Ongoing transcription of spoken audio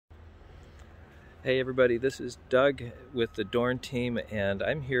Hey everybody, this is Doug with the Dorn team, and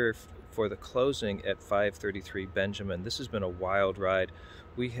I'm here for the closing at 533 Benjamin. This has been a wild ride.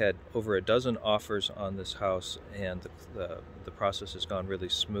 We had over a dozen offers on this house, and the process has gone really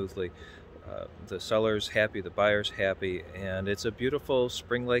smoothly. The seller's happy, the buyer's happy, and it's a beautiful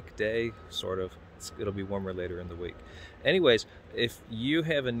spring lake day, sort of. It'll be warmer later in the week. Anyways, if you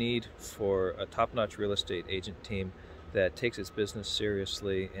have a need for a top-notch real estate agent team that takes its business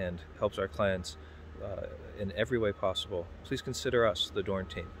seriously and helps our clients in every way possible, please consider us, the Dorn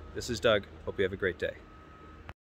team. This is Doug. Hope you have a great day.